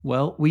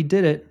Well, we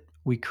did it.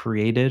 We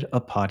created a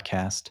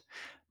podcast.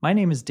 My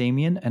name is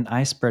Damien, and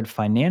I spread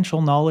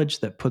financial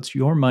knowledge that puts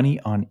your money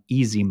on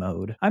easy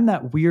mode. I'm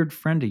that weird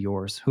friend of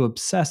yours who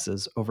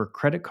obsesses over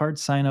credit card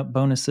sign up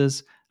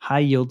bonuses, high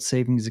yield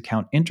savings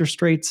account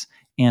interest rates,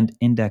 and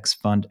index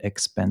fund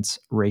expense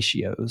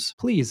ratios.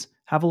 Please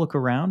have a look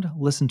around,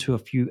 listen to a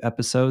few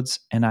episodes,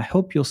 and I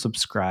hope you'll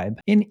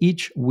subscribe. In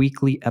each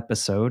weekly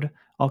episode,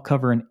 I'll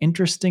cover an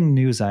interesting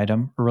news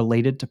item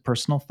related to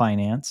personal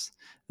finance.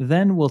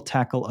 Then we'll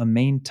tackle a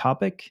main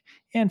topic.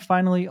 And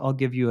finally, I'll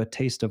give you a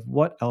taste of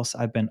what else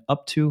I've been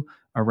up to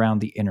around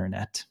the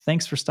internet.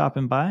 Thanks for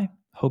stopping by.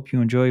 Hope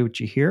you enjoy what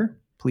you hear.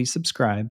 Please subscribe.